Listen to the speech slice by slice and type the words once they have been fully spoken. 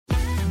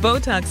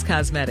Botox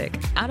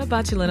Cosmetic, out of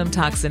botulinum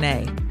toxin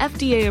A,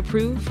 FDA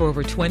approved for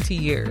over 20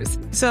 years.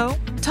 So,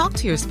 talk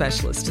to your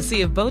specialist to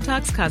see if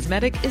Botox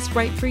Cosmetic is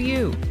right for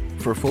you.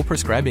 For full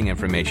prescribing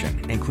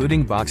information,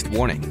 including boxed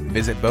warning,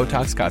 visit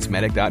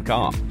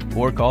BotoxCosmetic.com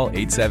or call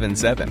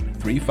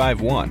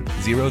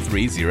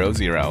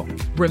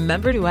 877-351-0300.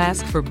 Remember to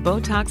ask for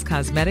Botox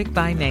Cosmetic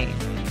by name.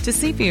 To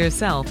see for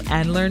yourself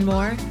and learn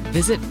more,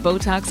 visit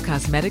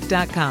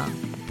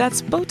BotoxCosmetic.com.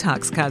 That's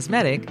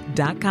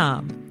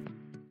BotoxCosmetic.com.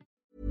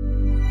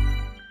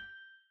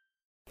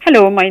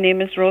 Hello, my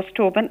name is Rose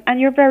Tobin and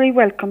you're very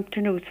welcome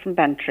to News from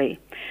Bantry.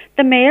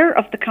 The Mayor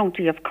of the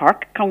County of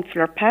Cork,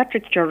 Councillor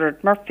Patrick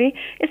Gerard Murphy,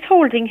 is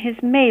holding his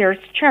Mayor's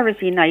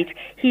Charity Night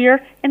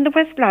here in the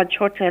West Lodge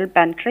Hotel,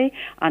 Bantry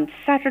on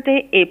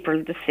Saturday,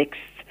 April the 6th.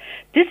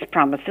 This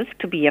promises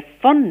to be a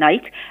fun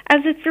night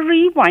as it's a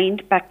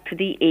rewind back to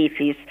the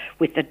 80s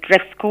with a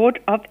dress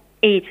code of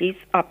 80s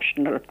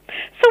optional.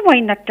 So why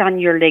not don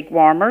your leg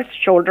warmers,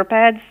 shoulder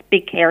pads,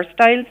 big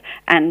hairstyles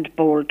and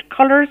bold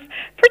colours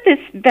for this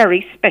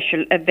very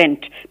special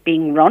event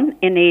being run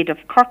in aid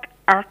of Cork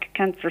Arc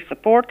Cancer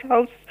Support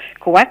House,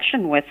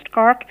 Coaction West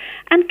Cork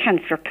and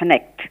Cancer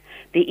Connect.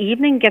 The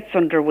evening gets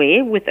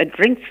underway with a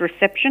drinks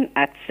reception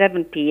at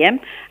 7 p.m.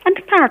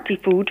 and party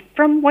food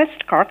from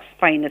West Cork's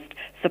finest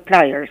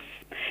suppliers.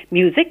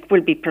 Music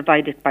will be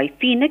provided by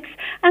Phoenix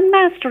and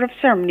Master of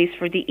Ceremonies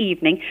for the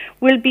evening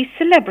will be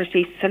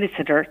celebrity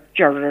solicitor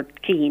Gerard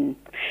Keane.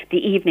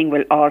 The evening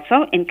will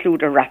also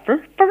include a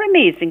raffle for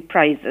amazing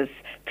prizes.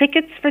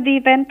 Tickets for the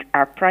event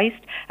are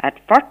priced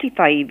at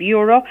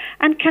 €45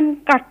 and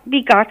can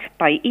be got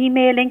by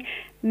emailing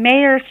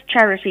Mayor's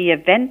Charity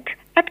Event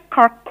at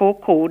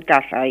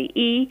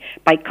corkcoco.ie,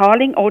 by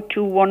calling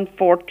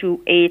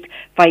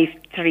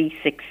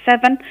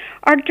 021-428-5367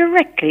 or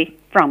directly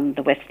from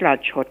the West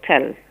Lodge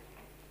Hotel.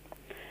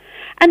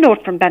 A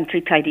note from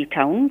Bantry Tidy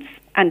Towns,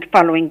 and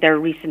following their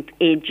recent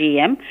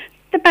AGM,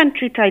 the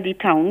Bantry Tidy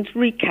Towns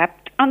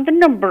recapped on the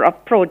number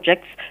of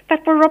projects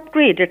that were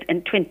upgraded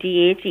in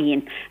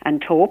 2018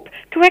 and hope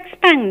to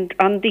expand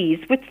on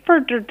these with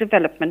further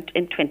development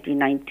in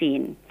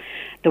 2019.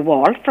 The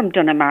wall from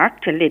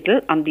Dunamark to Liddell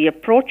on the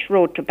approach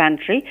road to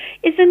Bantry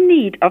is in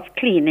need of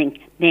cleaning,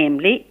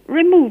 namely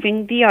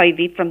removing the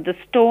ivy from the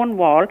stone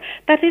wall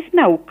that is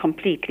now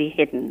completely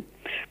hidden.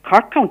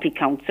 Cork County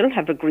Council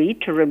have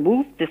agreed to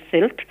remove the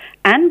silt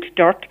and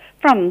dirt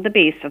from the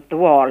base of the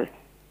wall.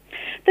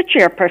 The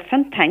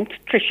chairperson thanked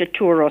Tricia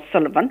Tour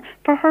O'Sullivan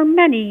for her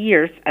many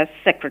years as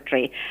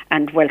secretary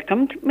and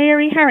welcomed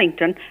Mary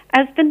Harrington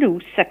as the new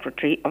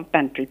secretary of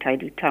Bantry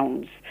Tidy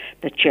Towns.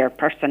 The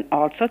chairperson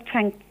also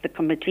thanked the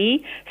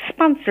committee,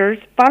 sponsors,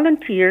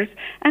 volunteers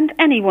and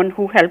anyone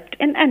who helped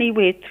in any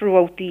way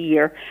throughout the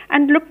year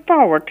and looked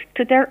forward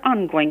to their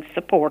ongoing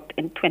support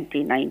in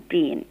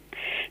 2019.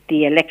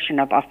 The election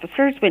of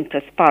officers went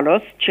as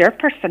follows: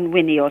 Chairperson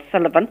Winnie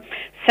O'Sullivan,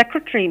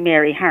 Secretary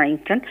Mary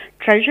Harrington,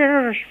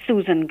 Treasurer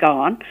Susan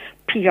Gaughan,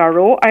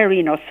 PRO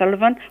Irene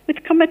O'Sullivan,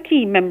 with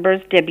committee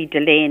members Debbie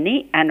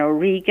Delaney, Anne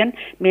O'Regan,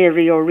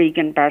 Mary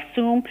O'Regan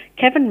Barsoom,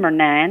 Kevin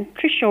Murnane,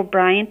 Trish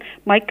O'Brien,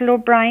 Michael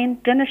O'Brien,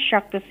 Dennis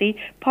Shaughnessy,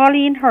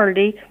 Pauline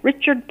Hurley,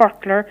 Richard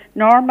Butler,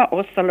 Norma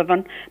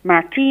O'Sullivan,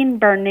 Martine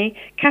Burney,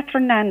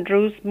 Catherine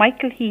Andrews,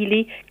 Michael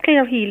Healy,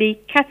 Claire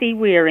Healy, Kathy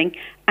Waring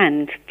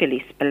and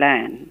Phyllis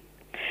Belan.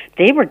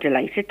 They were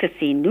delighted to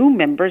see new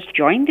members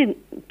join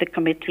the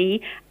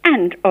committee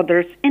and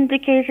others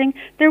indicating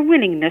their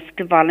willingness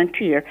to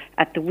volunteer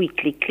at the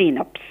weekly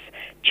cleanups.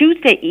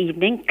 Tuesday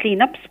evening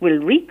cleanups will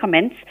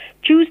recommence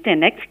Tuesday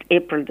next,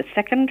 April the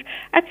 2nd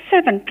at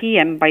 7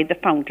 p.m. by the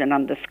fountain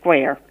on the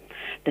square.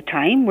 The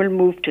time will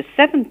move to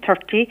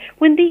 7:30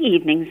 when the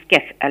evenings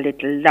get a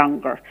little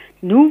longer.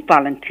 New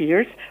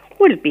volunteers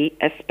will be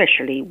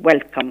especially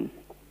welcome.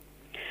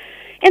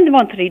 In the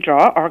monthly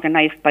draw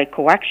organised by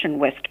Coaction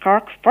West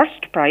Cork,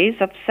 first prize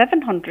of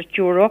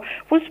 €700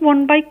 was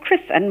won by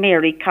Chris and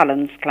Mary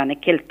Collins,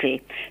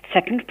 Clonakilty.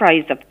 Second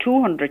prize of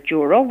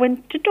 €200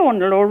 went to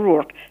Donal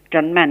O'Rourke,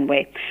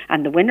 Dunmanway,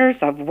 and the winners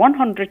of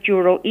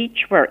 €100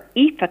 each were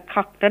Aoife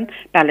Cochran,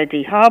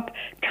 Ballydehob,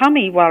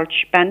 Tommy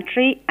Walsh,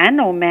 Bantry, Anne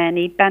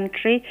O'Mahony,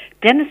 Bantry,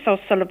 Dennis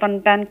O'Sullivan,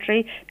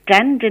 Bantry,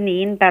 Dan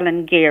Deneen,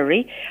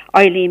 Ballingeary,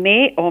 Eileen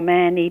May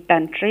O'Mahony,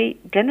 Bantry,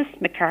 Dennis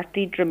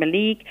McCarthy,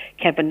 Drimoleague,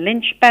 Kevin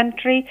Lynch,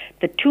 Bantry,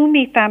 the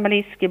Toomey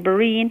family,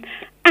 Skibbereen,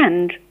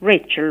 and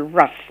Rachel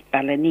Ross,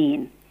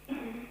 Ballineen.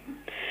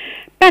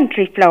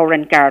 Bantry Flower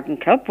and Garden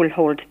Club will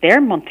hold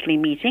their monthly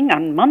meeting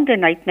on Monday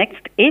night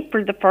next,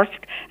 April the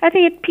 1st at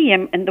 8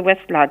 p.m. in the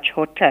West Lodge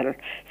Hotel.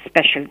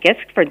 Special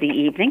guest for the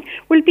evening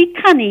will be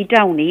Connie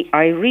Downey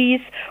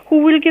Iries, who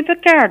will give a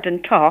garden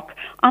talk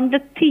on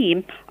the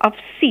theme of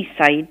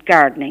seaside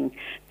gardening.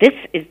 This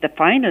is the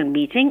final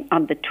meeting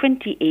on the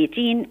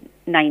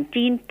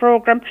 2018-19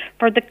 programme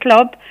for the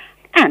club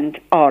and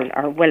all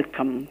are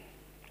welcome.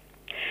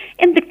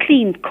 In the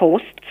Clean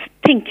Coasts,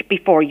 Think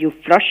Before You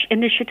Flush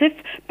initiative,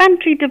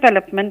 Bantry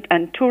Development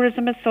and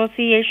Tourism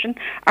Association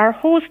are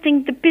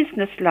hosting the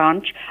business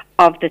launch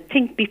of the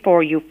Think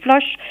Before You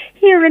Flush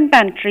here in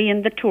Bantry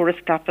in the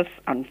tourist office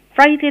on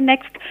Friday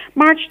next,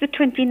 March the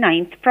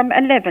 29th from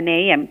 11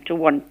 a.m. to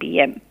 1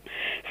 p.m.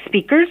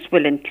 Speakers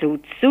will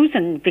include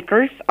Susan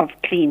Vickers of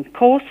Clean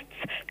Coasts,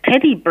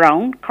 Teddy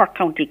Brown, Cork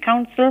County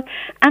Council,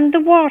 and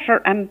the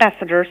Water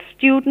Ambassador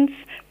students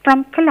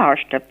from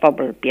Collarsta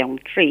Bubble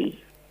Beyond Tree.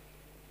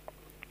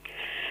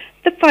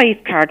 The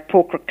 5-card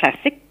poker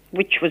classic,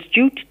 which was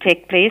due to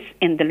take place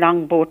in the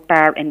Longboat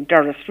Bar in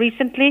Durras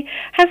recently,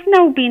 has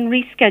now been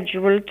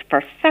rescheduled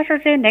for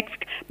Saturday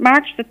next,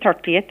 March the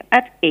 30th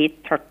at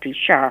 8:30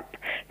 sharp.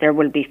 There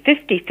will be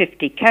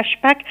 50/50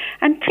 cashback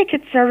and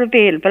tickets are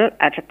available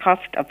at a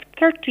cost of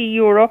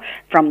 €30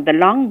 from the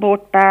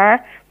Longboat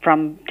Bar,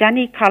 from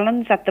Danny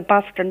Collins at the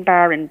Boston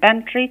Bar in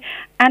Bantry,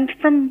 and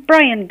from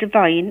Brian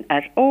Devine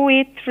at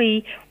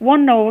 083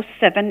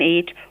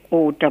 1078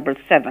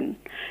 077.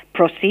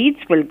 Proceeds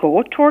will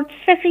go towards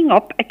setting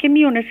up a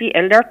community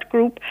alert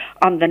group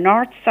on the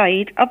north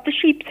side of the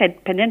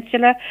Sheepshead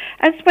Peninsula,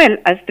 as well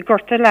as the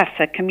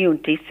Gorthalassa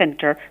Community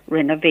Centre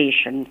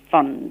Renovation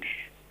Fund.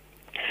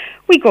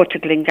 We go to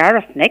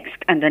Glengariff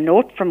next, and a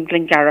note from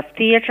Glengariff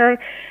Theatre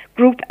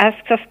Group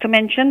asks us to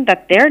mention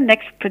that their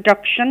next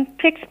production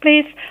takes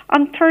place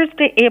on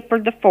Thursday,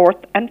 April the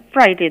 4th and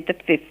Friday the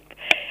 5th,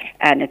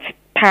 and it's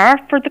Par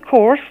for the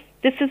Course.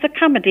 This is a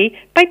comedy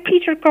by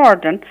Peter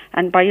Gordon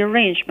and by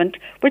arrangement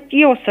with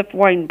Joseph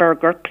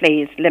Weinberger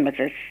Plays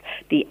Limited.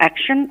 The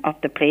action of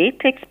the play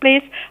takes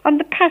place on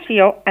the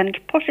patio and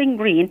putting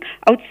green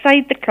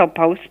outside the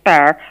clubhouse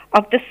bar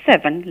of the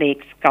Seven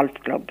Lakes Golf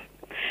Club.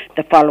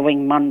 The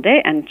following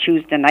Monday and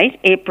Tuesday night,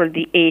 April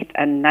the 8th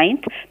and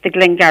 9th, the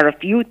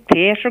Glengariff Youth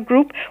Theatre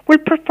Group will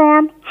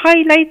perform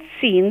highlight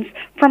scenes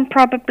from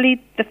probably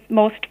the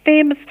most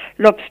famous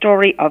love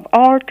story of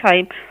all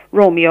time,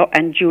 Romeo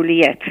and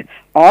Juliet.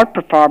 All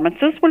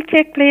performances will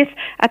take place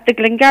at the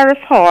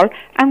Glengariff Hall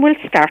and will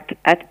start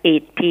at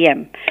 8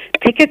 p.m.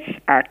 Tickets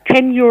are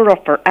 €10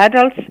 for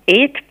adults,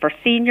 8 for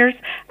seniors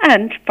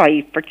and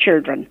 5 for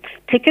children.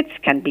 Tickets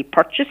can be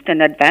purchased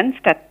in advance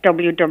at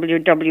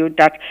www.gtg.ie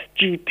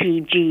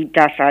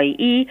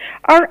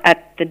or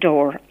at the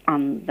door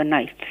on the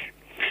night.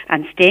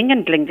 And staying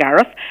in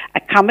Glengariff, a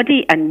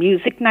comedy and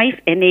music night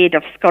in aid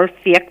of Scoil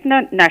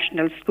Fiachna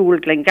National School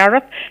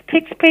Glengariff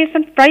takes place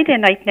on Friday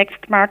night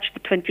next March the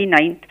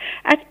 29th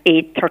at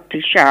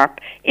 8:30 sharp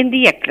in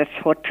the Eccles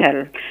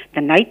Hotel.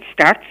 The night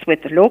starts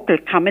with the local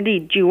comedy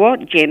duo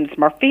James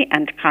Murphy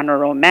and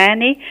Conor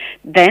O'Mahony,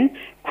 then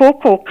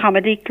Coco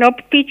Comedy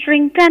Club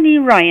featuring Danny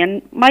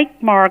Ryan,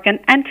 Mike Morgan,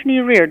 Anthony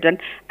Reardon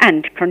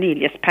and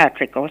Cornelius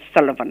Patrick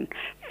O'Sullivan,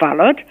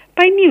 followed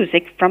by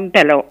music from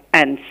Bello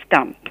and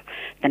Stomp.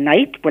 The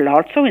night will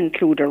also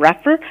include a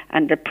raffle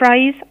and a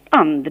prize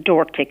on the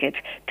door ticket.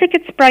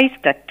 Tickets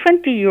priced at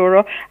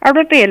 €20 are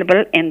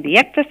available in the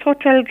Eccles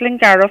Hotel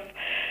Glengariff,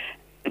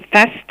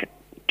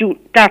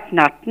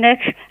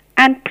 fast.net,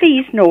 and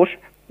please note,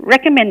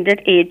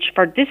 recommended age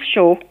for this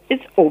show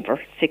is over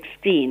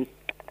 16.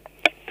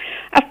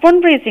 A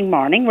fundraising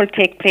morning will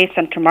take place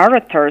on tomorrow,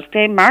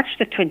 Thursday, March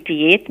the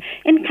 28th,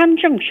 in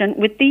conjunction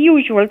with the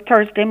usual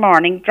Thursday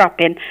morning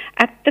drop-in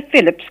at the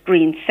Phillips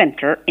Green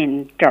Centre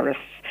in Durras.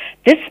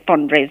 This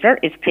fundraiser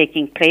is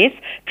taking place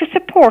to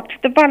support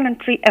the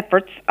voluntary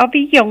efforts of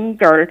a young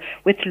girl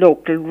with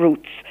local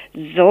roots.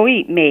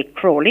 Zoe May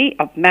Crowley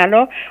of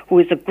Mallow, who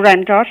is a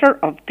granddaughter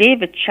of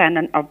David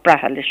Shannon of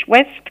Brahalish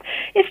West,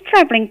 is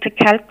travelling to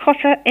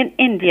Calcutta in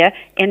India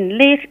in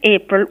late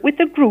April with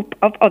a group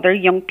of other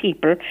young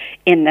people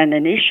in an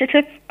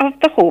initiative of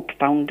the Hope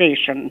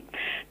Foundation.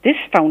 This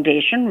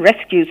foundation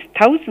rescues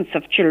thousands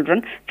of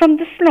children from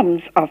the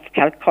slums of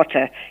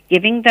Calcutta,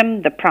 giving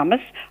them the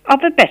promise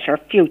of a better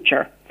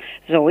future.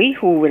 Zoe,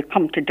 who will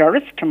come to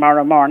Durras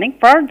tomorrow morning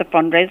for the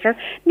fundraiser,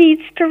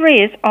 needs to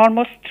raise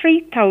almost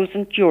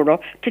 €3,000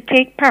 to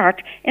take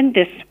part in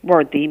this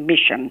worthy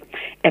mission.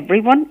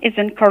 Everyone is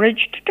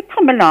encouraged to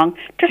come along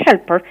to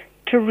help her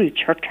to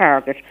reach her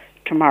target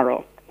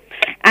tomorrow.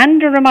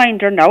 And a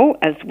reminder now,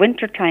 as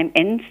winter time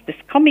ends this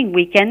coming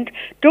weekend,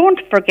 don't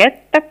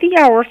forget that the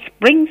hour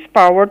springs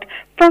forward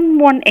from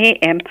 1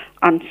 a.m.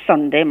 on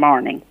Sunday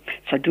morning.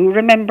 So do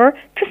remember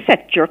to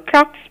set your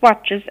clocks,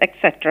 watches,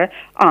 etc.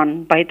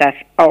 on by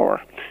that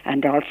hour.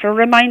 And also a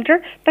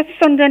reminder that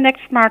Sunday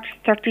next March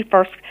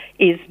 31st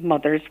is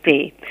Mother's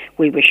Day.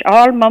 We wish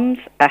all mums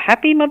a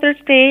happy Mother's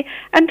Day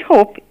and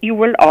hope you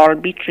will all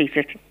be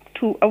treated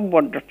to a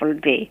wonderful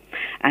day.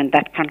 And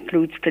that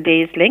concludes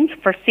today's link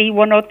for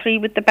C103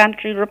 with the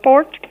Bantry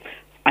Report.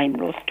 I'm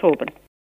Rose Tobin.